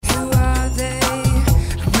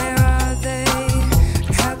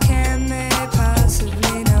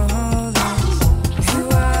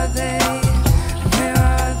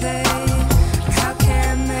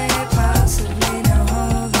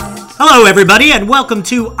Hello, everybody, and welcome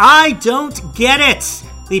to I Don't Get It,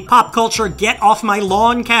 the pop culture Get Off My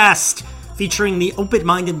Lawn cast, featuring the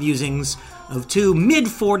open-minded musings of two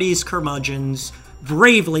mid-40s curmudgeons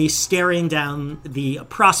bravely staring down the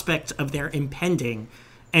prospect of their impending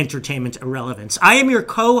entertainment irrelevance. I am your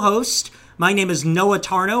co-host. My name is Noah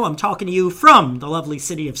Tarnow. I'm talking to you from the lovely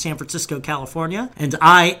city of San Francisco, California, and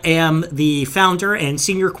I am the founder and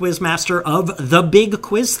senior quizmaster of The Big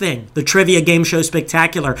Quiz Thing, the trivia game show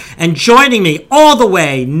spectacular. And joining me all the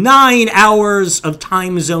way, 9 hours of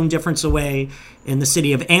time zone difference away in the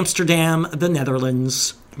city of Amsterdam, the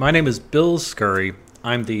Netherlands. My name is Bill Scurry.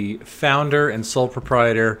 I'm the founder and sole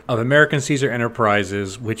proprietor of American Caesar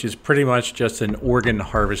Enterprises, which is pretty much just an organ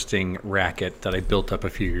harvesting racket that I built up a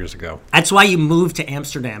few years ago. That's why you moved to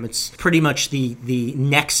Amsterdam. It's pretty much the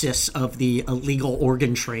nexus of the illegal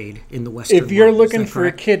organ trade in the Western world. If you're looking for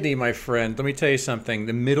a kidney, my friend, let me tell you something.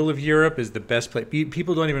 The middle of Europe is the best place.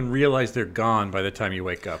 People don't even realize they're gone by the time you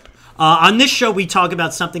wake up. On this show, we talk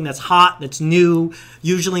about something that's hot, that's new,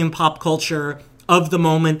 usually in pop culture, of the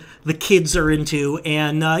moment the kids are into,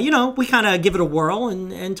 and we kind of give it a whirl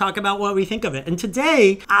and talk about what we think of it. And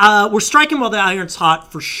today we're striking while the iron's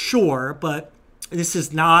hot for sure, but this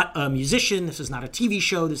is not a musician, this is not a TV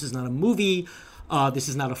show, this is not a movie, this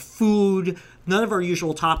is not a food, none of our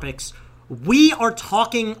usual topics. We are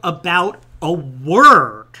talking about a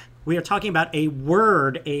word. We are talking about a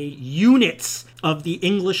word, a unit of the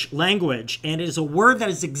English language, and it is a word that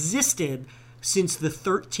has existed since the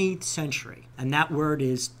 13th century. And that word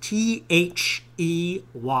is They,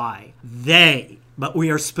 they. But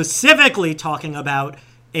we are specifically talking about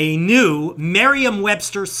a new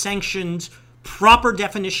Merriam-Webster sanctioned proper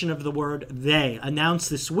definition of the word they,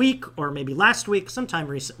 announced this week, or maybe last week, sometime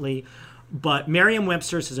recently. But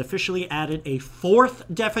Merriam-Webster's has officially added a fourth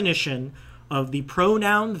definition of the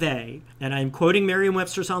pronoun they, and I'm quoting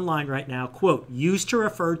Merriam-Webster's online right now, quote, used to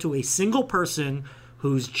refer to a single person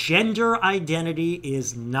whose gender identity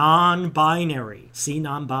is non-binary. See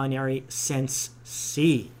non-binary, sense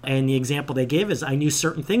C. And the example they give is, I knew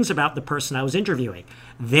certain things about the person I was interviewing.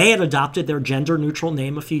 They had adopted their gender-neutral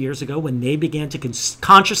name a few years ago when they began to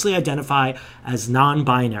consciously identify as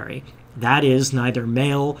non-binary. That is neither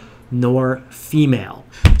male nor female.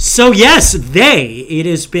 So yes, it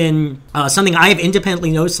has been something I have independently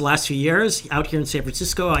noticed the last few years. Out here in San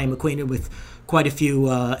Francisco, I am acquainted with quite a few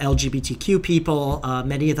LGBTQ people.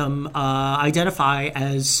 Many of them identify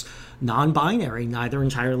as non-binary, neither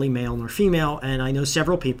entirely male nor female. And I know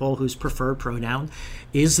several people whose preferred pronoun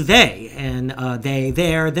is they. And they,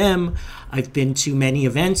 their, them. I've been to many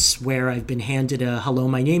events where I've been handed a hello,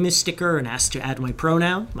 my name is sticker and asked to add my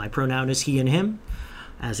pronoun. My pronoun is he and him,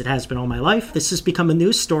 as it has been all my life. This has become a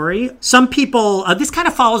news story. Some people, this kind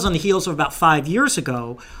of follows on the heels of about 5 years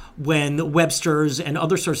ago, when Webster's and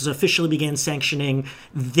other sources officially began sanctioning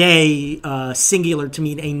they singular to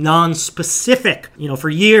mean a non-specific. For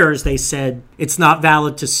years they said it's not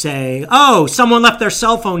valid to say, oh, someone left their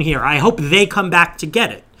cell phone here, I hope they come back to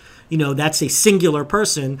get it. That's a singular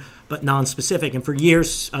person, but non-specific. And for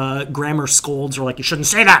years, grammar scolds were like, you shouldn't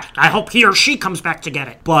say that. I hope he or she comes back to get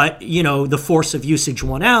it. But, the force of usage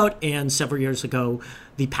won out. And several years ago,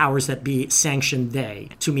 the powers that be sanctioned they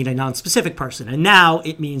to mean a non-specific person. And now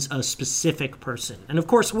it means a specific person. And of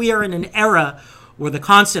course, we are in an era where the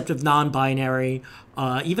concept of non-binary,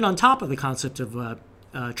 even on top of the concept of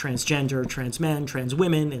transgender, trans men, trans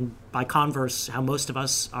women, and by converse, how most of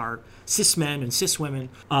us are cis men and cis women,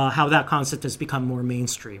 how that concept has become more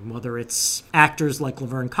mainstream, whether it's actors like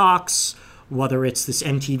Laverne Cox, whether it's this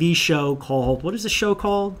MTV show called, what is the show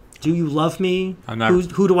called? Do You Love Me?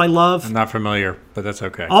 Who Do I Love? I'm not familiar, but that's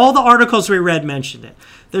okay. All the articles we read mentioned it.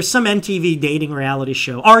 There's some MTV dating reality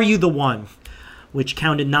show, Are You the One?, which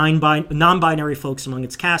counted non-binary folks among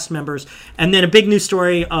its cast members. And then a big news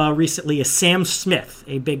story recently is Sam Smith,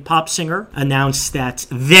 a big pop singer, announced that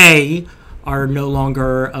they are no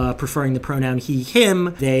longer preferring the pronoun he,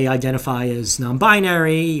 him. They identify as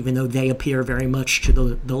non-binary, even though they appear very much to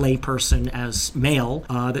the layperson as male,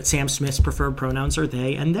 that Sam Smith's preferred pronouns are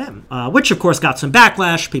they and them, which of course got some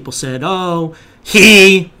backlash. People said, oh,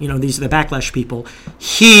 he, these are the backlash people,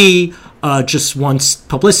 he just wants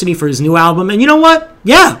publicity for his new album. And you know what?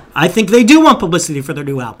 Yeah, I think they do want publicity for their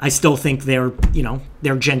new album. I still think their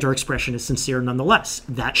gender expression is sincere nonetheless.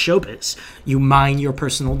 That's showbiz. You mine your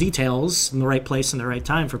personal details in the right place and the right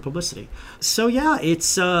time for publicity. So yeah,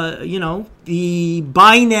 it's, the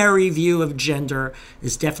binary view of gender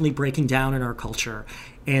is definitely breaking down in our culture.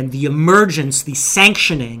 And the emergence, the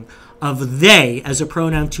sanctioning of they as a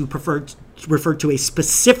pronoun to refer to a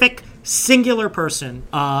specific singular person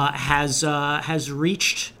has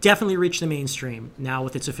definitely reached the mainstream now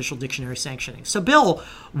with its official dictionary sanctioning. So, Bill,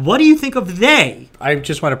 what do you think of they? I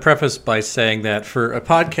just want to preface by saying that for a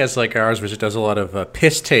podcast like ours, which does a lot of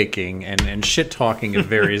piss taking and shit talking of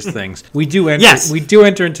various things, we do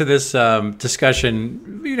enter into this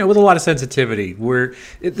discussion, with a lot of sensitivity. Where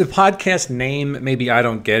the podcast name, maybe I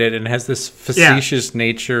don't get it, and has this facetious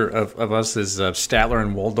nature of us as Statler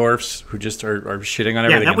and Waldorfs who just are shitting on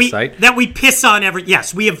everything in sight. That we piss on every.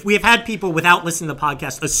 Yes, we have had people without listening to the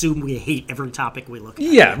podcast assume we hate every topic we look at.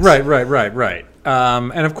 Yeah, right.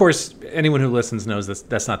 And of course, anyone who listens knows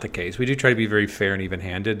that's not the case. We do try to be very fair and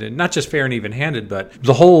even-handed, and not just fair and even-handed, but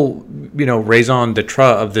the whole, raison d'etre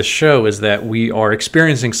of this show is that we are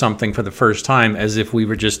experiencing something for the first time as if we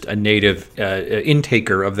were just a native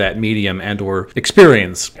intaker of that medium and/or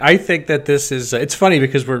experience. I think that this is. It's funny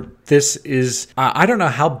because I don't know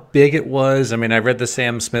how big it was. I mean, I read the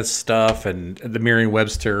Sam Smith stuff and the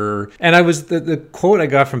Merriam-Webster, and the quote I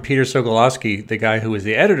got from Peter Sokolowski, the guy who was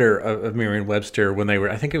the editor of Merriam-Webster, when they were,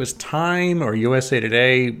 I think it was Time or USA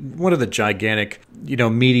Today, one of the gigantic,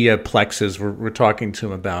 media plexes were talking to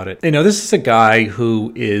him about it. This is a guy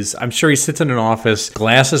who is, I'm sure he sits in an office,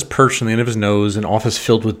 glasses perched on the end of his nose, an office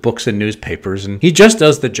filled with books and newspapers, and he just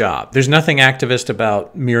does the job. There's nothing activist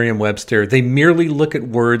about Merriam-Webster. They merely look at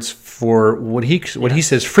words for what he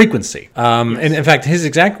says frequency. And in fact, his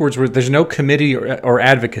exact words were, there's no committee or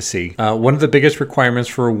advocacy. One of the biggest requirements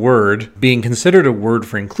for a word being considered a word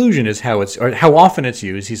for inclusion is how often it's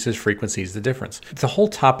used. He says frequency is the difference. The whole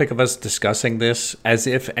topic of us discussing this as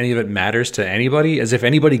if any of it matters to anybody, as if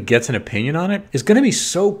anybody gets an opinion on it, is going to be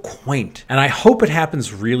so quaint. And I hope it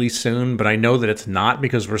happens really soon, but I know that it's not,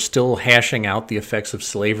 because we're still hashing out the effects of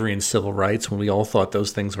slavery and civil rights when we all thought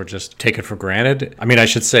those things were just taken for granted. I mean, I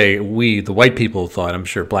should say we, the white people, thought. I'm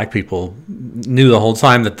sure black people knew the whole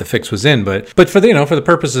time that the fix was in, but for the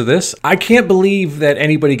purpose of this, I can't believe that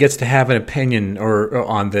anybody gets to have an opinion or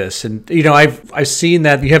on this. And I've seen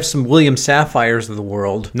that you have some William Sapphires of the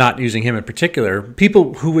world, not using him in particular,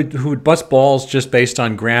 people who would bust balls just based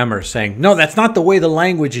on grammar, saying, no, that's not the way the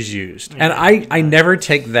language is used. And I never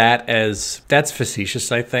take that as, that's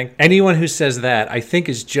facetious, I think. Anyone who says that, I think,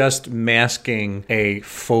 is just masking a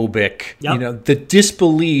phobic, the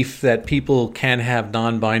disbelief that people can have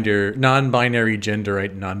non-binary gender,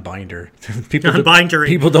 right? Non-binder.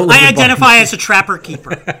 People don't. I identify as a trapper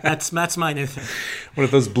keeper. That's my new thing. One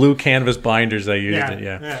of those blue canvas binders I used.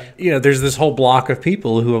 There's this whole block of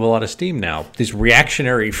people who have a lot of steam now. These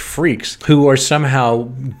reactionary freaks who are somehow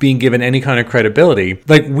being given any kind of credibility.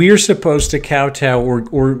 Like, we're supposed to kowtow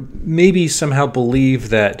or maybe somehow believe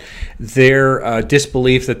that their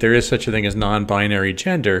disbelief that there is such a thing as non-binary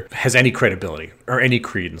gender has any credibility or any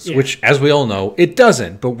credence, which, as we all know, it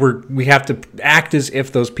doesn't. But we have to act as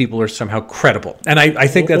if those people are somehow credible. And I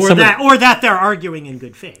think that's or that they're arguing in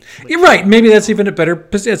good faith. You're right. Maybe that's even a better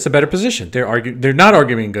position. They're not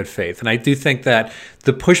arguing in good faith. And I do think that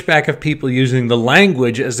the pushback of people using the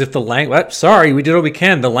language as if the language, sorry, we did what we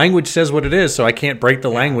can. The language says what it is, so I can't break the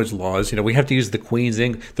language laws. We have to use the Queen's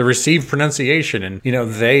English, the received pronunciation. And,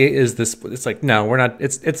 they is this, it's like, no, we're not,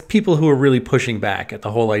 it's people who are really pushing back at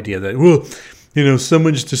the whole idea that, well,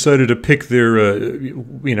 someone's decided to pick their,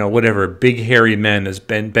 whatever, big hairy men, as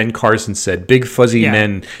Ben Carson said, big fuzzy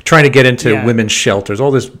men trying to get into women's shelters.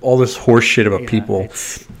 All this horse shit about people,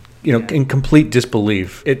 in complete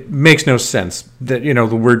disbelief. It makes no sense that,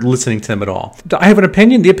 we're listening to them at all. I have an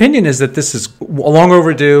opinion. The opinion is that this is long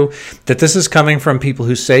overdue, that this is coming from people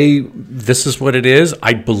who say this is what it is.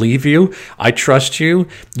 I believe you. I trust you.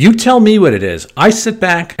 You tell me what it is. I sit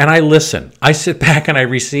back and I listen. I sit back and I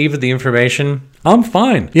receive the information. I'm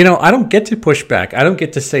fine. I don't get to push back. I don't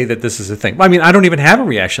get to say that this is a thing. I mean, I don't even have a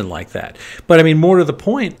reaction like that. But I mean, more to the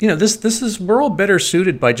point, this is, we're all better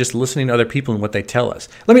suited by just listening to other people and what they tell us.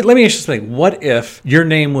 Let me ask you something. What if your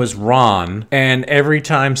name was Ron, and every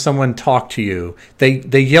time someone talked to you, they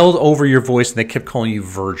yelled over your voice and they kept calling you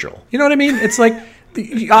Virgil? You know what I mean? It's like,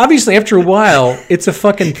 obviously, after a while, it's a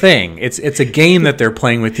fucking thing. It's a game that they're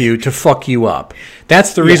playing with you to fuck you up.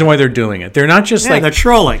 That's the reason why they're doing it. They're not just they're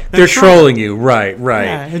trolling. They're trolling you, right?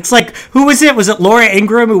 Yeah, it's like, who was it? Was it Laura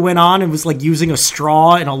Ingraham who went on and was like using a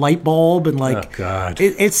straw and a light bulb and like? Oh God!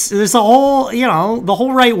 There's a whole the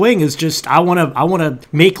whole right wing is just I want to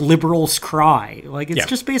make liberals cry. Like, it's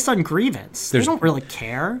just based on grievance. They don't really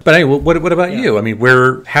care. But anyway, what about you? I mean,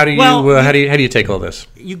 how do you take all this?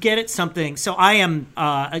 You get at something. So I am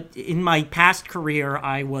in my past career,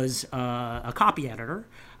 I was a copy editor.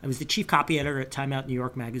 I was the chief copy editor at Time Out New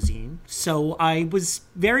York magazine. So I was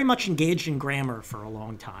very much engaged in grammar for a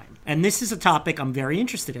long time. And this is a topic I'm very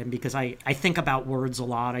interested in because I think about words a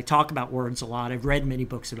lot. I talk about words a lot. I've read many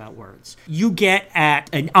books about words. You get at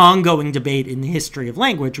an ongoing debate in the history of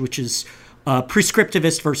language, which is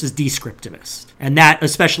prescriptivist versus descriptivist. And that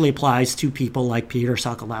especially applies to people like Peter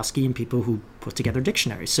Sokolowski and people who put together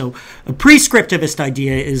dictionaries. So a prescriptivist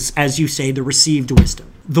idea is, as you say, the received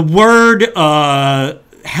wisdom. The word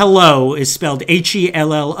hello is spelled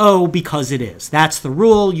Hello because it is. That's the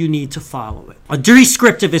rule. You need to follow it. A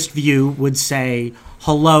descriptivist view would say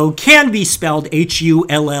hello can be spelled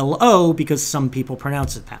Hullo because some people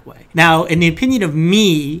pronounce it that way. Now, in the opinion of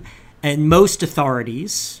me and most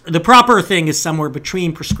authorities, the proper thing is somewhere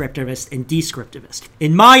between prescriptivist and descriptivist.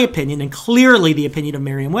 In my opinion, and clearly the opinion of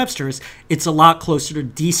Merriam-Webster's, it's a lot closer to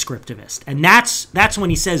descriptivist. And that's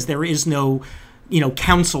when he says there is no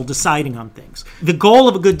council deciding on things. The goal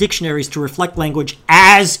of a good dictionary is to reflect language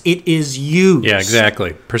as it is used. Yeah,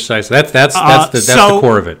 exactly. Precisely. That's the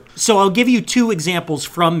core of it. So I'll give you two examples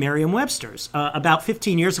from Merriam-Webster's. About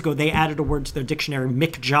 15 years ago, they added a word to their dictionary,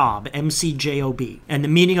 McJob, M-C-J-O-B. And the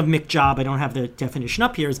meaning of McJob, I don't have the definition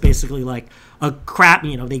up here, is basically like a crap,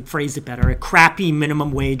 they phrased it better, a crappy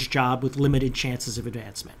minimum wage job with limited chances of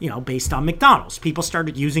advancement, based on McDonald's. People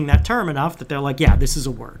started using that term enough that they're like, yeah, this is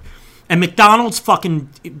a word. And McDonald's fucking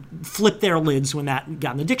flipped their lids when that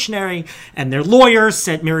got in the dictionary, and their lawyers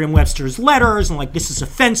sent Merriam-Webster's letters and like, this is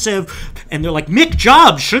offensive. And they're like,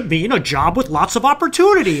 McJob should be, job with lots of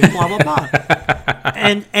opportunity and blah, blah, blah.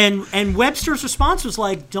 and Webster's response was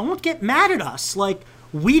like, don't get mad at us. Like,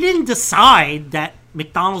 we didn't decide that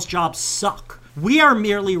McDonald's jobs suck. We are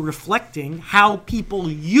merely reflecting how people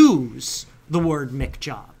use the word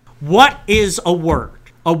McJob. What is a word?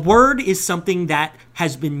 A word is something that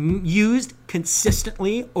has been used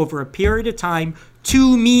consistently over a period of time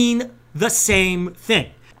to mean the same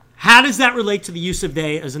thing. How does that relate to the use of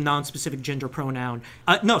they as a non-specific gender pronoun?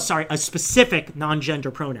 A specific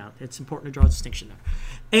non-gender pronoun. It's important to draw a distinction there.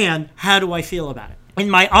 And how do I feel about it? In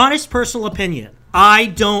my honest personal opinion, I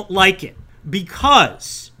don't like it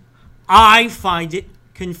because I find it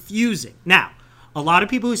confusing. Now, a lot of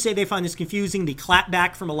people who say they find this confusing, the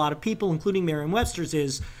clapback from a lot of people, including Merriam-Webster's,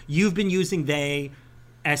 is you've been using they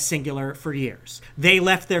as singular for years. They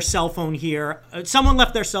left their cell phone here. Someone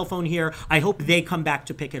left their cell phone here. I hope they come back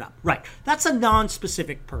to pick it up. Right. That's a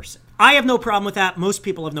non-specific person. I have no problem with that. Most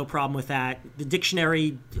people have no problem with that. The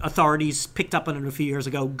dictionary authorities picked up on it a few years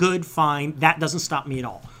ago. Good, fine. That doesn't stop me at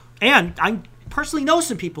all. And I personally know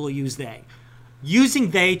some people who use they. Using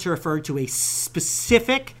they to refer to a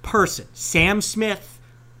specific person, Sam Smith,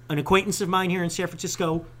 an acquaintance of mine here in San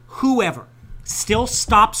Francisco, whoever, still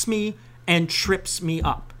stops me and trips me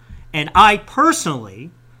up. And I personally,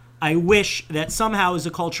 I wish that somehow as a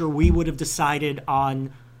culture we would have decided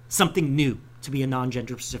on something new to be a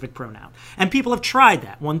non-gender specific pronoun. And people have tried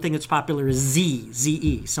that. One thing that's popular is Z,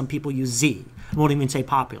 Z-E. Some people use Z. I won't even say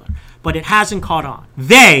popular. But it hasn't caught on.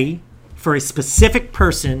 They, for a specific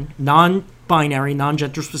person, non-binary,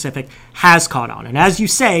 non-gender specific, has caught on. And as you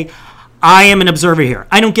say, I am an observer here.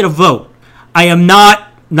 I don't get a vote. I am not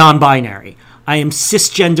non-binary. I am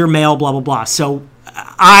cisgender male, blah, blah, blah. So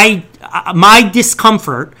my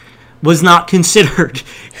discomfort was not considered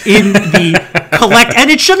in the collect,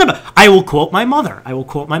 and it shouldn't have. I will quote my mother.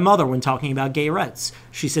 When talking about gay rights.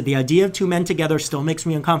 She said, the idea of two men together still makes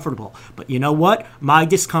me uncomfortable. But you know what? My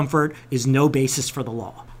discomfort is no basis for the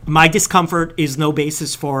law. My discomfort is no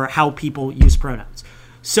basis for how people use pronouns.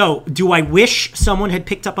 So do I wish someone had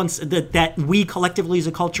picked up on that we collectively as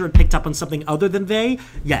a culture had picked up on something other than they?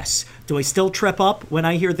 Yes. Do I still trip up when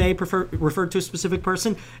I hear they referred to a specific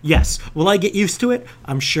person? Yes. Will I get used to it?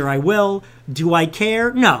 I'm sure I will. Do I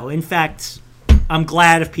care? No. In fact, I'm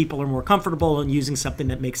glad if people are more comfortable in using something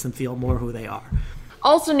that makes them feel more who they are.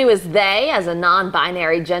 Also new is they as a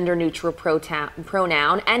non-binary gender-neutral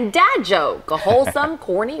pronoun, and dad joke, a wholesome,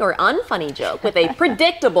 corny, or unfunny joke with a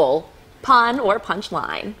predictable pun or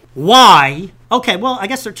punchline. Why? Okay, well, I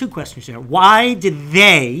guess there are two questions here. Why did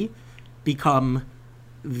they become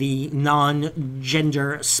the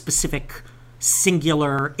non-gender specific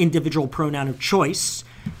singular individual pronoun of choice?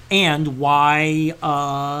 And why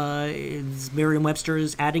is Merriam-Webster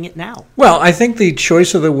is adding it now? Well, I think the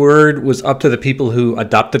choice of the word was up to the people who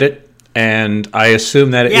adopted it. And I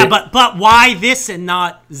assume that but why this and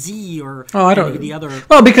not Z or the other?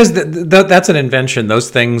 Well, because that's an invention. Those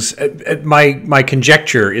things. My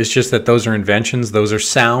conjecture is just that those are inventions. Those are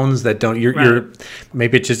sounds that don't. You're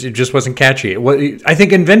maybe it just wasn't catchy. I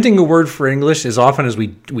think inventing a word for English, as often as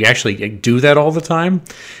we actually do that all the time,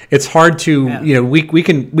 it's hard to we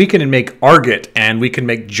can make argot and we can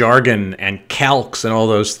make jargon and calques and all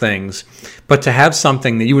those things. But to have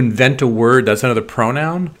something that you invent a word that's another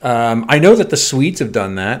pronoun, I know that the Swedes have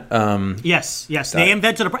done that. Yes, they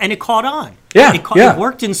invented and it caught on. Yeah, it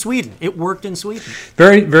worked in Sweden.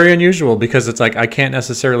 Very, very unusual because it's like I can't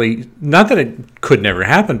necessarily, not that it could never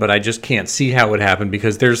happen, but I just can't see how it would happen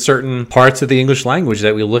because there's certain parts of the English language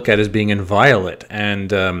that we look at as being inviolate.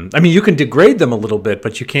 And I mean, you can degrade them a little bit,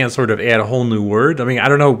 but you can't sort of add a whole new word. I mean, I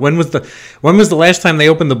don't know, when was the last time they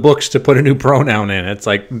opened the books to put a new pronoun in? It's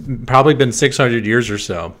like probably been 600 years or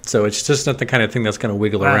so. So it's just not the kind of thing that's going to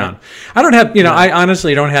wiggle around. I don't have, I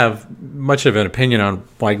honestly don't have much of an opinion on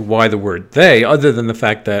why the word they, other than the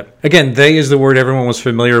fact that, again, they is the word everyone was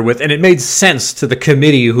familiar with, and it made sense to the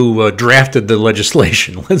committee who drafted the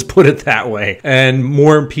legislation. Let's put it that way. And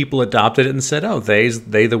more people adopted it and said, "Oh, they is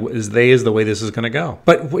the way this is going to go."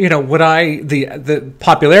 But the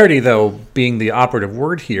popularity though being the operative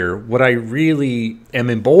word here, what I really am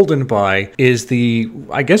emboldened by is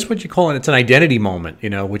I guess what you call it, it's an identity moment,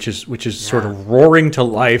 which is sort of roaring to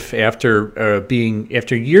life after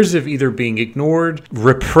years of either being ignored,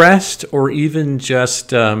 repressed, or even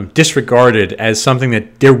just disregarded as something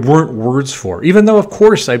that there weren't words for. Even though, of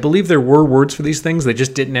course, I believe there were words for these things, they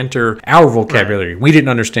just didn't enter our vocabulary. Right. We didn't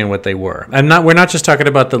understand what they were. We're not just talking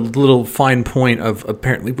about the little fine point of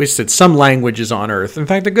apparently, we said some languages on Earth. In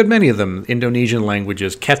fact, a good many of them, Indonesian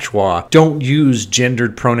languages, Quechua, don't use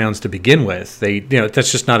gendered pronouns to begin with. They,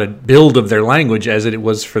 that's just not a build of their language as it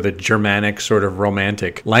was for the Germanic sort of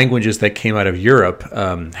romantic languages that came out of Europe,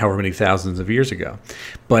 however many thousands of years ago.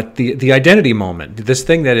 But the identity moment, this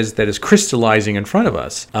thing that is crystallizing in front of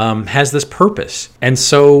us, has this purpose. And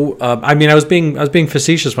so, I was being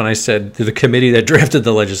facetious when I said to the committee that drafted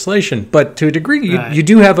the legislation. But to a degree, you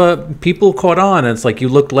do have people caught on. And it's like you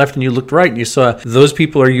looked left and you looked right, and you saw those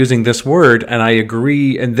people are using this word, and I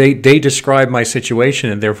agree. And they describe my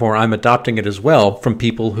situation, and therefore I'm adopting it as well from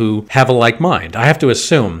people who have a like mind. I have to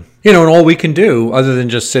assume, and all we can do, other than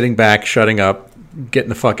just sitting back, shutting up, getting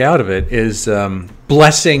the fuck out of it, is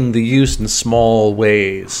blessing the use in small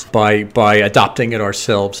ways by adopting it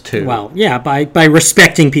ourselves too. Well, yeah, by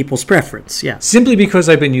respecting people's preference, yeah. Simply because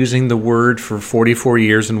I've been using the word for 44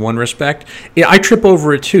 years in one respect, I trip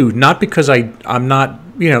over it too, not because I'm not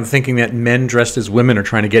thinking that men dressed as women are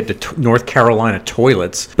trying to get to North Carolina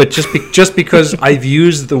toilets, but just because I've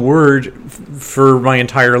used the word for my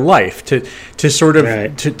entire life to sort of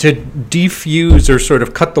to defuse or sort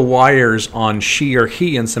of cut the wires on she or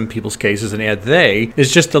he in some people's cases and add they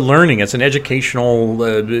is just a learning. It's an educational,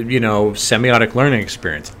 semiotic learning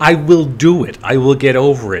experience. I will do it. I will get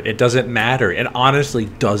over it. It doesn't matter. It honestly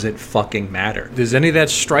doesn't fucking matter. Does any of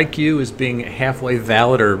that strike you as being halfway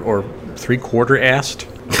valid or three-quarter assed?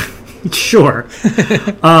 Sure.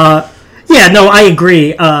 I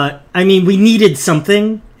agree. We needed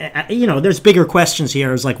something. There's bigger questions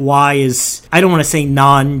here. It's like, why is, I don't want to say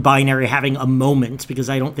non-binary having a moment, because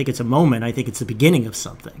I don't think it's a moment. I think it's the beginning of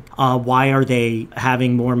something. Why are they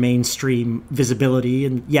having more mainstream visibility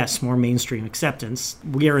and, yes, more mainstream acceptance?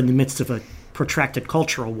 We are in the midst of a protracted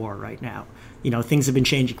cultural war right now. Things have been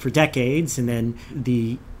changing for decades, and then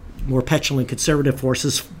the more petulant conservative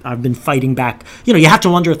forces have been fighting back. You have to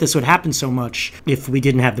wonder if this would happen so much if we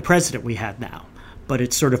didn't have the president we had now. But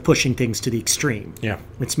it's sort of pushing things to the extreme. Yeah.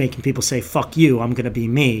 It's making people say, fuck you, I'm going to be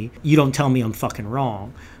me. You don't tell me I'm fucking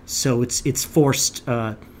wrong. So it's forced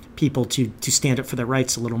people to stand up for their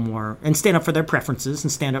rights a little more, and stand up for their preferences,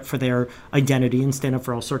 and stand up for their identity, and stand up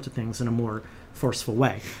for all sorts of things in a more forceful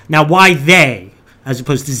way. Now, why they, as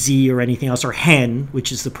opposed to Z or anything else, or hen,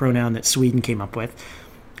 which is the pronoun that Sweden came up with,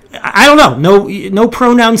 I don't know. No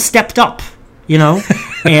pronoun stepped up,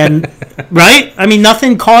 and right?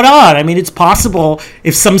 Nothing caught on. It's possible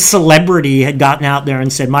if some celebrity had gotten out there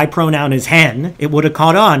and said, my pronoun is hen, it would have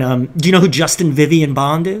caught on. Do you know who Justin Vivian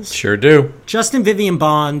Bond is? Sure do. Justin Vivian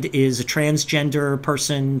Bond is a transgender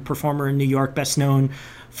performer in New York, best known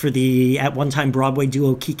for the, at one time, Broadway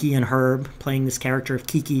duo Kiki and Herb, playing this character of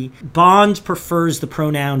Kiki. Bond prefers the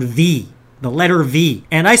pronoun V. The letter V.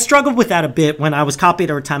 And I struggled with that a bit when I was copied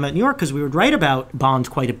our time at New York, because we would write about Bond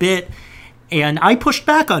quite a bit. And I pushed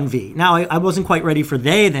back on V. Now, I wasn't quite ready for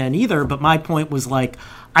they then either, but my point was like,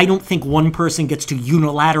 I don't think one person gets to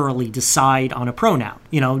unilaterally decide on a pronoun.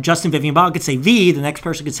 Justin Vivian Bond could say V, the next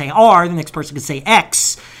person could say R, the next person could say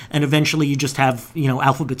X, and eventually you just have,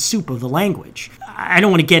 alphabet soup of the language. I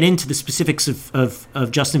don't want to get into the specifics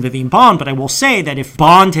of Justin Vivian Bond, but I will say that if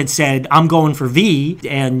Bond had said, I'm going for V,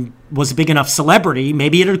 and was a big enough celebrity,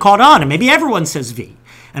 maybe it had caught on, and maybe everyone says V.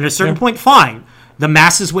 And at a certain point, fine. The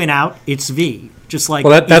masses win out, it's V. Just like,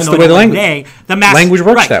 that's the way language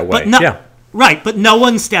works that way. Right, but no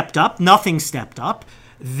one stepped up. Nothing stepped up.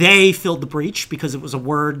 They filled the breach because it was a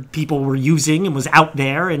word people were using and was out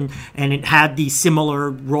there, and it had the similar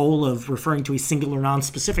role of referring to a singular,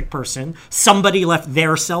 non-specific person. Somebody left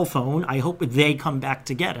their cell phone. I hope they come back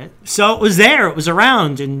to get it. So it was there. It was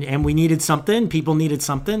around, and we needed something. People needed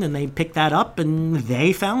something, and they picked that up, and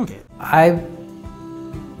they found it. I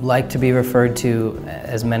like to be referred to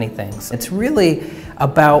as many things. It's really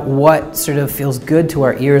about what sort of feels good to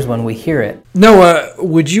our ears when we hear it. Noah,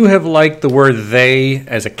 would you have liked the word they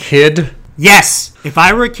as a kid? Yes. If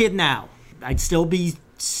I were a kid now, I'd still be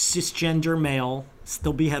cisgender male,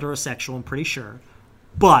 still be heterosexual, I'm pretty sure.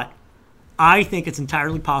 But I think it's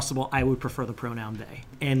entirely possible I would prefer the pronoun they.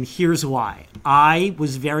 And here's why. I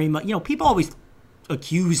was very much, people always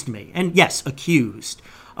accused me, and yes, accused,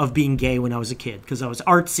 of being gay when I was a kid, because I was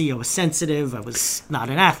artsy, I was sensitive, I was not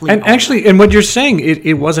an athlete. And actually, and what you're saying,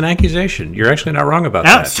 it was an accusation. You're actually not wrong about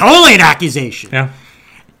that. It's totally an accusation. Yeah.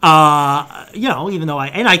 Even though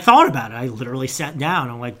I thought about it, I literally sat down.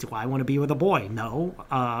 I'm like, do I want to be with a boy? No.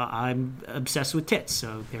 I'm obsessed with tits.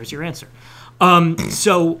 So there's your answer.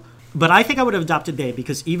 But I think I would have adopted they,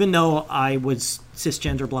 because even though I was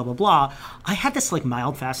cisgender, blah, blah, blah, I had this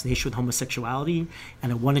mild fascination with homosexuality,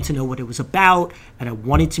 and I wanted to know what it was about, and I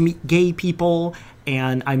wanted to meet gay people,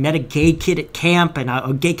 and I met a gay kid at camp, and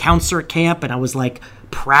a gay counselor at camp, and I was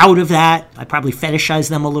proud of that. I probably fetishized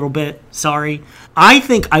them a little bit. Sorry. I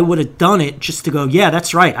think I would have done it just to go, yeah,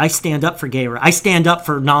 that's right. I stand up for gay rights. I stand up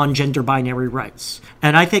for non-gender binary rights.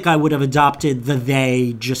 And I think I would have adopted the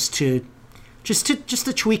they just to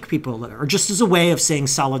tweak people a little, or just as a way of saying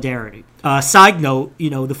solidarity. Side note,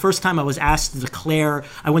 the first time I was asked to declare,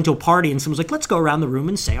 I went to a party and someone was like, let's go around the room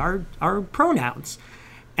and say our pronouns.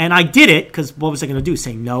 And I did it, because what was I going to do,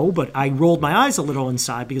 say no? But I rolled my eyes a little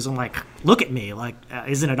inside, because I'm like, look at me,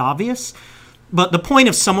 isn't it obvious? But the point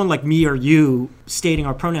of someone like me or you stating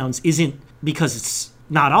our pronouns isn't because it's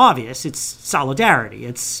not obvious, it's solidarity.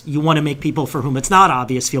 It's, you want to make people for whom it's not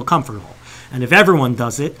obvious feel comfortable. And if everyone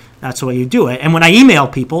does it, that's the way you do it. And when I email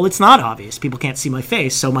people, it's not obvious. People can't see my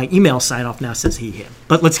face, so my email sign-off now says he, him.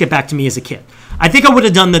 But let's get back to me as a kid. I think I would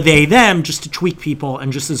have done the they, them just to tweak people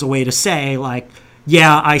and just as a way to say,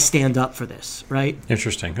 yeah, I stand up for this, right?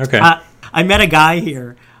 Interesting. Okay. I met a guy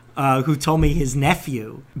here who told me his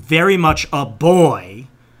nephew, very much a boy,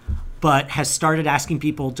 but has started asking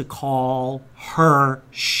people to call her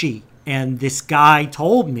she. And this guy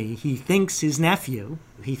told me he thinks his nephew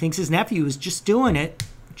is just doing it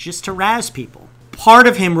just to razz people. Part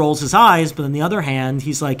of him rolls his eyes, but on the other hand,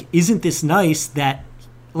 he's like, isn't this nice that,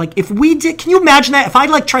 if we did, can you imagine that? If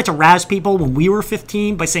I tried to razz people when we were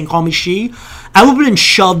 15 by saying, call me she, I would have been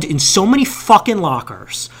shoved in so many fucking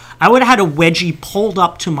lockers. I would have had a wedgie pulled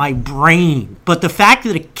up to my brain. But the fact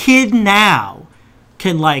that a kid now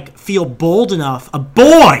can feel bold enough, a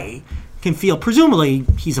boy can feel, presumably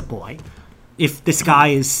he's a boy, if this guy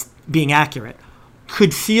is being accurate,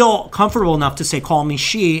 could feel comfortable enough to say, call me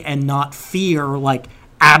she, and not fear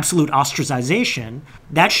absolute ostracization.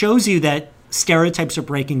 That shows you that stereotypes are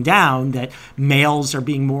breaking down, that males are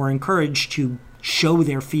being more encouraged to show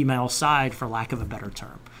their female side, for lack of a better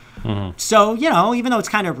term. Mm-hmm. So, even though it's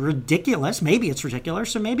kind of ridiculous, maybe it's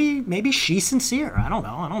ridiculous, or maybe she's sincere. I don't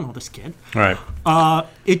know this kid. Right.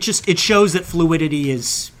 It shows that fluidity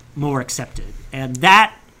is more accepted, and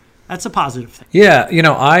that's a positive thing. Yeah,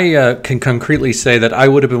 I can concretely say that I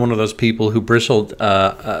would have been one of those people who bristled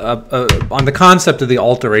on the concept of the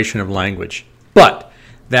alteration of language. But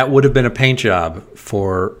that would have been a paint job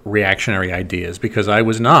for reactionary ideas, because I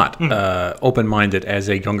was not open-minded as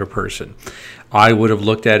a younger person. I would have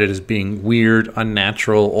looked at it as being weird,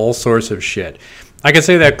 unnatural, all sorts of shit. I can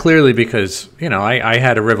say that clearly because, I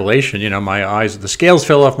had a revelation. The scales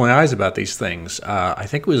fell off my eyes about these things. I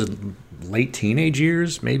think it was late teenage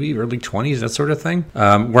years, maybe early 20s, that sort of thing,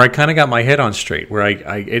 where I kind of got my head on straight, where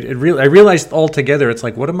I realized altogether, it's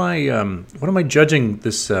what am I judging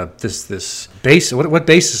this base? What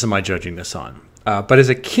basis am I judging this on? But as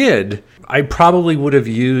a kid, I probably would have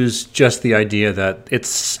used just the idea that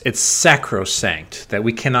it's sacrosanct, that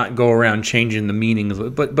we cannot go around changing the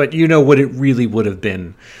meaning, but what it really would have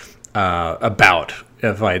been about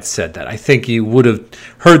had said that. I think you would have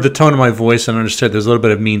heard the tone of my voice and understood there's a little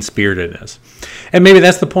bit of mean-spiritedness. And maybe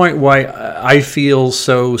that's the point why I feel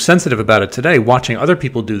so sensitive about it today, watching other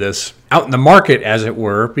people do this out in the market, as it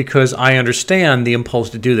were, because I understand the impulse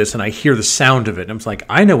to do this and I hear the sound of it. And I'm like,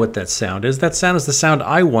 I know what that sound is. That sound is the sound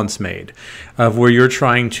I once made, of where you're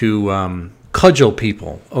trying to cudgel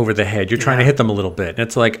people over the head. You're trying to hit them a little bit. And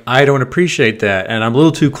it's like, I don't appreciate that, and I'm a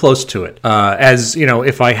little too close to it. As, you know,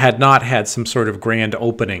 if I had not had some sort of grand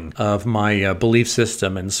opening of my belief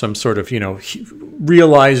system and some sort of, you know,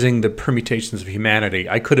 realizing the permutations of humanity,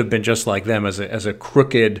 I could have been just like them as a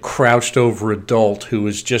crooked, crouched over adult who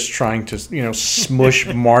was just trying to, you know, smush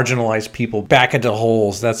marginalized people back into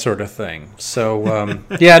holes, that sort of thing. So,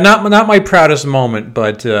 yeah, not my proudest moment,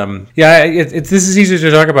 but yeah, this is easier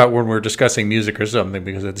to talk about when we're discussing music or something,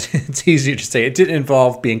 because it's easier to say. It didn't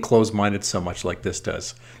involve being closed-minded so much like this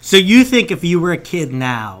does. So you think if you were a kid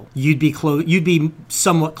now, you'd be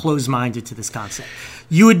somewhat closed-minded to this concept.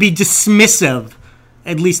 You would be dismissive,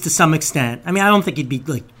 at least to some extent. I mean, I don't think you'd be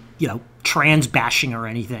like, you know, trans bashing or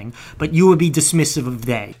anything, but you would be dismissive of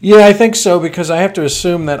they. Yeah, I think so, because I have to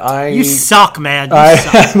assume that You suck, man. You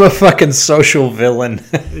suck. I'm a fucking social villain.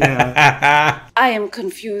 Yeah. I am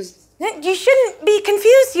confused. You shouldn't be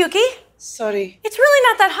confused, Yuki. Sorry. It's really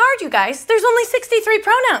not that hard, you guys. There's only 63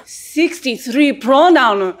 pronouns. 63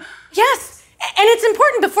 pronoun. Yes, and it's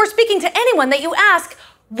important before speaking to anyone that you ask,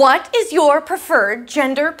 what is your preferred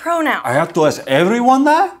gender pronoun? I have to ask everyone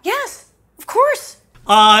that? Yes, of course.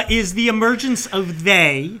 Is the emergence of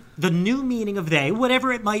they, the new meaning of they,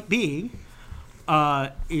 whatever it might be,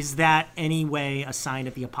 is that anyway a sign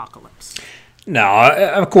of the apocalypse? No,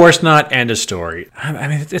 of course not. End of story. I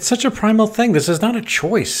mean, it's such a primal thing. This is not a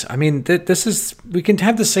choice. I mean, this is, we can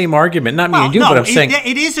have the same argument, not me and you, but I'm saying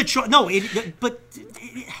it is a choice. No, but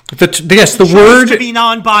yes, the choice word to be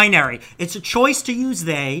non-binary. It's a choice to use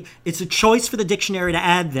they. It's a choice for the dictionary to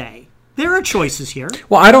add they. There are choices here.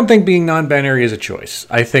 Well, I don't think being non-binary is a choice.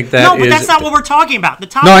 I think that no, but that's not what we're talking about. The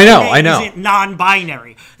topic I know. isn't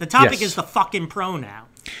non-binary. The topic Yes. is the fucking pronoun.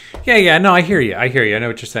 Yeah, no, I hear you. I know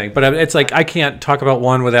what you're saying. But it's like, I can't talk about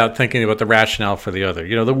one without thinking about the rationale for the other.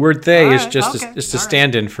 You know, the word they is just a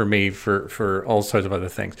stand-in for me for all sorts of other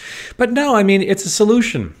things. But no, I mean, it's a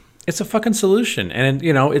solution. It's a fucking solution. And,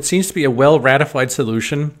 you know, it seems to be a well-ratified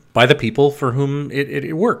solution by the people for whom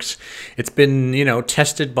it works. It's been, you know,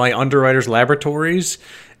 tested by Underwriters Laboratories.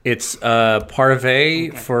 It's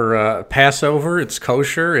parve for Passover. It's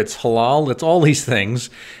kosher. It's halal. It's all these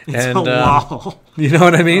things. It's halal. You know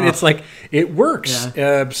what I mean? It's like, it works.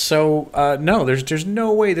 Yeah. No, there's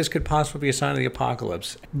no way this could possibly be a sign of the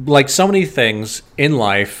apocalypse. Like so many things in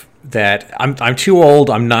life, that I'm too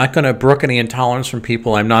old. I'm not going to brook any intolerance from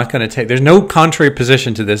people. I'm not going to take. There's no contrary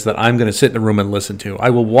position to this that I'm going to sit in the room and listen to.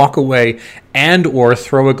 I will walk away and or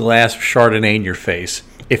throw a glass of Chardonnay in your face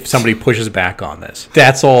if somebody pushes back on this.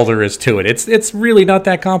 That's all there is to it. It's really not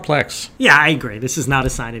that complex. Yeah, I agree. This is not a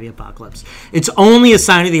sign of the apocalypse. It's only a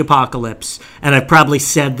sign of the apocalypse, and I've probably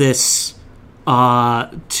said this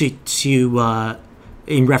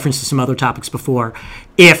in reference to some other topics before,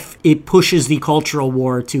 if it pushes the cultural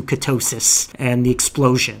war to ketosis and the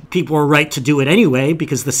explosion. People are right to do it anyway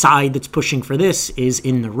because the side that's pushing for this is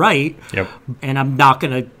in the right. Yep. And I'm not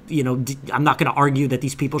going to argue that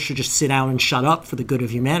these people should just sit down and shut up for the good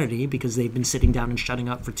of humanity because they've been sitting down and shutting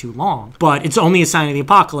up for too long. But it's only a sign of the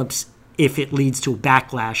apocalypse if it leads to a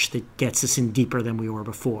backlash that gets us in deeper than we were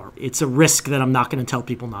before. It's a risk that I'm not going to tell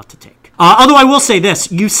people not to take. Although I will say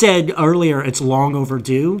this, you said earlier it's long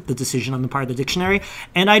overdue, the decision on the part of the dictionary,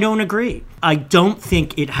 and I don't agree. I don't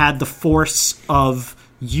think it had the force of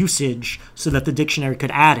usage so that the dictionary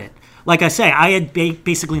could add it. Like I say, I had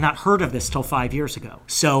basically not heard of this till 5 years ago.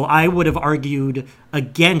 So I would have argued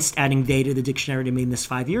against adding they to the dictionary to mean this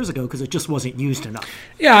 5 years ago because it just wasn't used enough.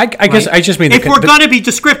 Yeah, I guess I just mean... If we're going to be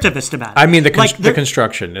descriptivist about it. I mean the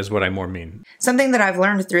construction is what I more mean. Something that I've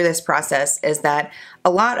learned through this process is that a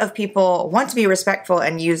lot of people want to be respectful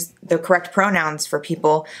and use the correct pronouns for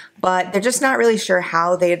people, but they're just not really sure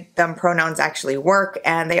how them pronouns actually work,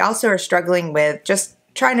 and they also are struggling with just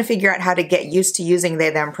trying to figure out how to get used to using they,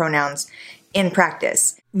 them pronouns in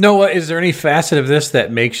practice. Noah, is there any facet of this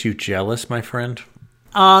that makes you jealous, my friend?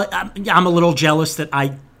 I'm a little jealous that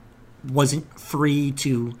I wasn't free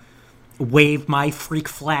to wave my freak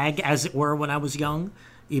flag, as it were, when I was young,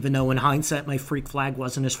 even though in hindsight my freak flag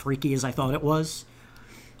wasn't as freaky as I thought it was.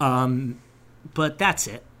 But that's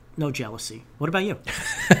it. No jealousy. What about you?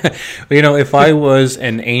 You know, if I was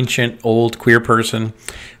an ancient old queer person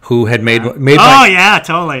who had made yeah,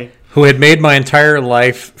 totally. Who had made my entire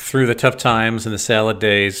life through the tough times and the salad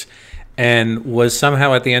days, and was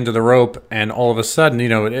somehow at the end of the rope, and all of a sudden,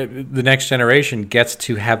 the next generation gets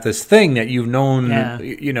to have this thing that you've known,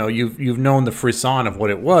 you've known the frisson of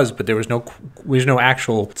what it was, but there was no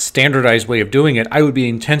actual standardized way of doing it. I would be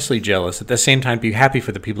intensely jealous. At the same time, be happy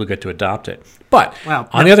for the people who get to adopt it. But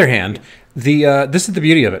on the other hand, this is the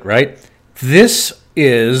beauty of it, right? This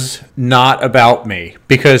is not about me,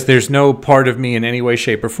 because there's no part of me in any way,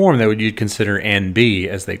 shape, or form that you'd consider NB,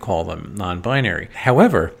 as they call them, non-binary.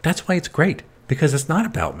 However, that's why it's great, because it's not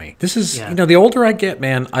about me. This is, the older I get,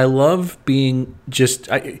 man, I love being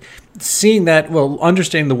seeing that,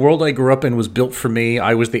 understanding the world I grew up in was built for me.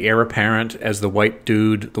 I was the heir apparent as the white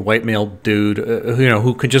male dude,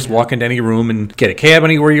 who could just walk into any room and get a cab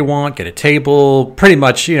anywhere you want, get a table. Pretty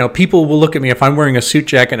much, people will look at me if I'm wearing a suit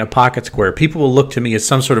jacket and a pocket square. People will look to me as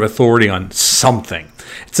some sort of authority on something.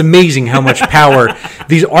 It's amazing how much power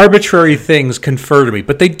these arbitrary things confer to me,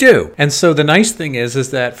 but they do. And so the nice thing is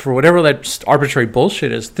that for whatever that arbitrary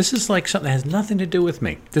bullshit is, this is like something that has nothing to do with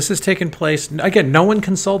me. This has taken place. Again, no one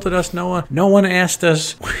consulted us, Noah. No one asked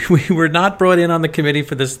us. We were not brought in on the committee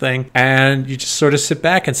for this thing. And you just sort of sit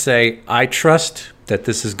back and say, I trust that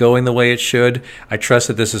this is going the way it should. I trust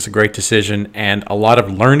that this is a great decision, and a lot of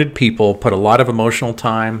learned people put a lot of emotional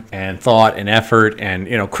time and thought and effort and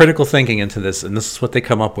critical thinking into this, and this is what they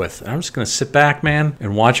come up with. And I'm just going to sit back, man,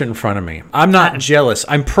 and watch it in front of me. I'm not jealous.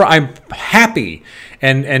 I'm happy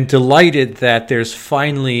and delighted that there's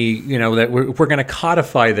finally, that we're going to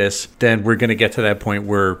codify this. Then we're going to get to that point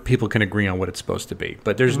where people can agree on what it's supposed to be.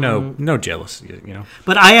 But there's no jealousy,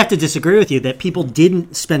 But I have to disagree with you that people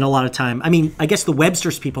didn't spend a lot of time. I mean, I guess the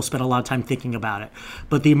Webster's people spent a lot of time thinking about it,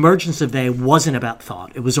 but the emergence of they wasn't about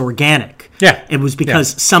thought. It was organic. Yeah. It was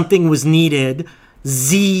because something was needed.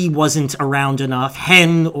 Z wasn't around enough.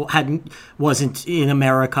 Hen wasn't in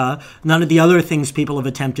America. None of the other things people have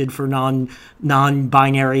attempted for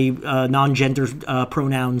non-binary, non-gender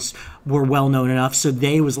pronouns were well known enough. So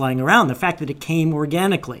they was lying around. The fact that it came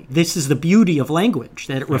organically. This is the beauty of language,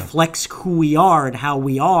 that it reflects who we are and how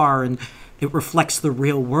we are, and it reflects the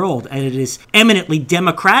real world, and it is eminently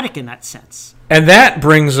democratic in that sense. And that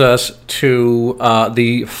brings us to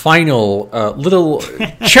the final little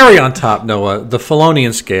cherry on top, Noah, the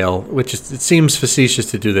Fallonian scale, which is, it seems facetious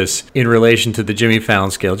to do this in relation to the Jimmy Fallon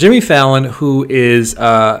scale. Jimmy Fallon, who is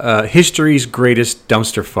history's greatest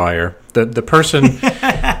dumpster fire, the person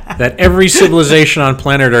that every civilization on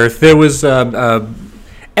planet Earth, there was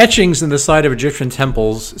etchings in the side of Egyptian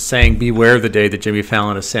temples saying, beware the day that Jimmy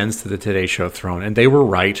Fallon ascends to the Today Show throne. And they were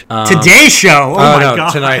right. Today Show? Oh, my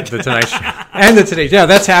God. The Tonight Show. And the Today Show. Yeah,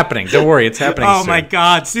 that's happening. Don't worry, it's happening soon. My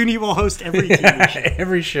God. Soon he will host every TV show.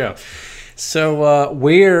 Every show. So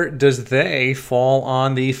where does they fall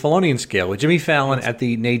on the Fallonian scale? With Jimmy Fallon at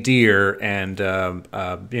the nadir and,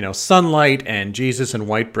 Sunlight and Jesus and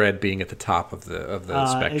White Bread being at the top of the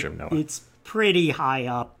spectrum, Noah? It's pretty high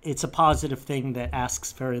up. It's a positive thing that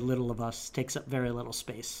asks very little of us, takes up very little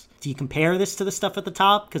space. Do you compare this to the stuff at the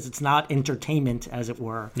top? Because it's not entertainment, as it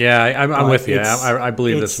were. Yeah, I'm with you. I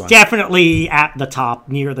believe this one. It's definitely at the top,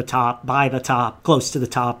 near the top, by the top, close to the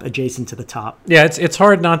top, adjacent to the top. Yeah, it's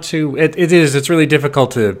hard not to. It is. It's really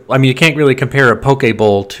difficult to. I mean, you can't really compare a poke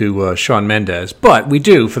bowl to Shawn Mendes, but we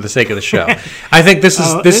do for the sake of the show. I think this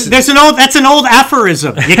is. That's an old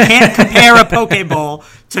aphorism. You can't compare a poke bowl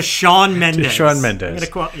to Shawn Mendes. I'm going to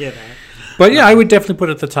quote you there. But yeah, I would definitely put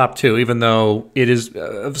it at the top too, even though it is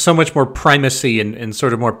so much more primacy and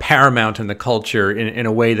sort of more paramount in the culture in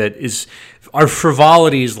a way that is, our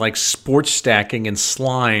frivolities like sports stacking and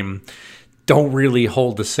slime don't really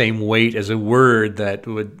hold the same weight as a word that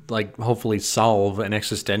would hopefully solve an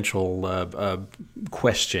existential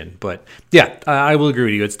question. But yeah, I will agree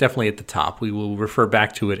with you. It's definitely at the top. We will refer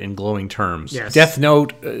back to it in glowing terms. Yes. Death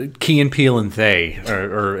Note, Key and Peele, and they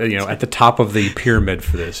are at the top of the pyramid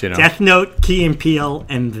for this. Death Note, Key and Peele,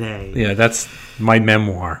 and they. Yeah, that's my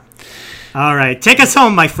memoir. All right, take us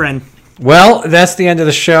home, my friend. Well, that's the end of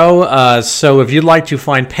the show. So if you'd like to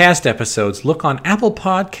find past episodes, look on Apple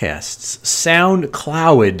Podcasts,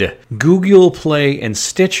 SoundCloud, Google Play, and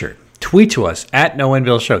Stitcher. Tweet to us at Noah and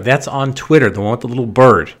Bill Show. That's on Twitter, the one with the little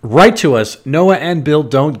bird. Write to us,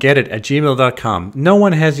 noahandbilldon'tget it @gmail.com. No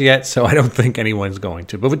one has yet, so I don't think anyone's going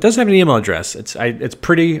to. But it does have an email address. It's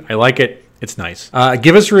pretty. I like it. It's nice.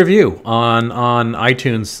 Give us a review on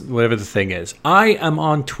iTunes, whatever the thing is. I am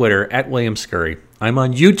on Twitter at William Scurry. I'm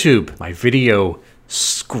on YouTube, my video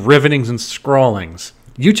scrivenings and scrawlings.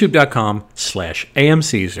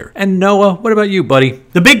 YouTube.com/AMCaesar. And Noah, what about you, buddy?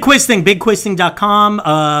 The Big Quiz Thing,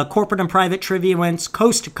 BigQuizThing.com. Corporate and private trivia events,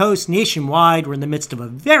 coast to coast, nationwide. We're in the midst of a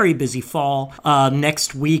very busy fall.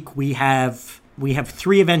 Next week we have We have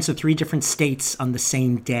 3 events in 3 different states on the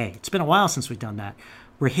same day. It's been a while since we've done that.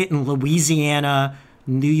 We're hitting Louisiana,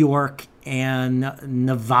 New York, and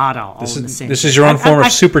Nevada all in the same day. This is your own form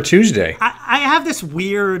of Super Tuesday. I have this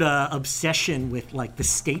weird obsession with like the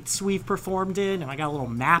states we've performed in, and I got a little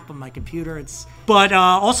map on my computer. But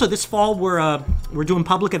also this fall we're doing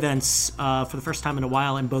public events for the first time in a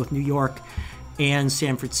while in both New York and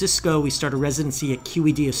San Francisco. We start a residency at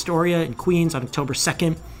QED Astoria in Queens on October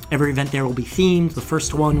 2nd. Every event there will be themed. The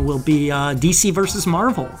first one will be DC versus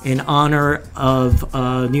Marvel in honor of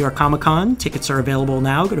New York Comic Con. Tickets are available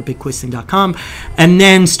now. Go to bigquizthing.com. And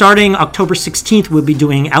then starting October 16th, we'll be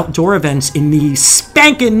doing outdoor events in the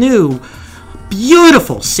spanking new,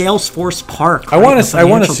 beautiful Salesforce Park. I want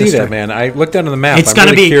to see that, man. I looked down on the map. I'm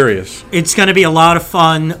really curious. It's going to be a lot of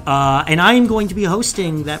fun. And I am going to be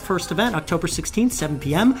hosting that first event, October 16th, 7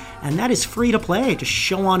 p.m. And that is free to play. Just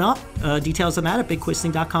show on up. Details on that at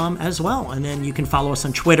bigquizthing.com as well. And then you can follow us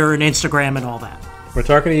on Twitter and Instagram and all that. We're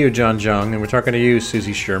talking to you, John Jung, and we're talking to you,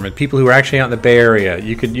 Susie Sherman. People who are actually out in the Bay Area.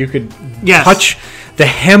 You could touch the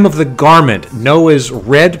hem of the garment, Noah's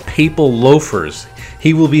red papal loafers.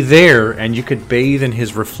 He will be there, and you could bathe in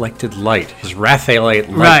his reflected light, his Raphaelite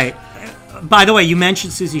light. Right. By the way, you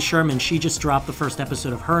mentioned Susie Sherman. She just dropped the first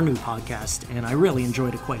episode of her new podcast, and I really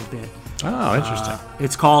enjoyed it quite a bit. Oh, interesting.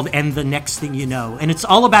 It's called And the Next Thing You Know, and it's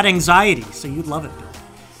all about anxiety, so you'd love it, Bill.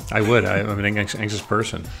 I would. I'm an anxious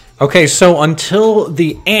person. Okay, so until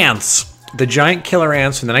the ants, the giant killer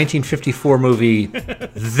ants in the 1954 movie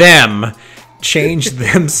Them, changed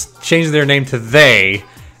their name to They,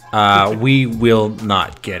 we will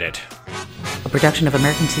not get it. A production of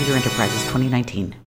American Caesar Enterprises 2019.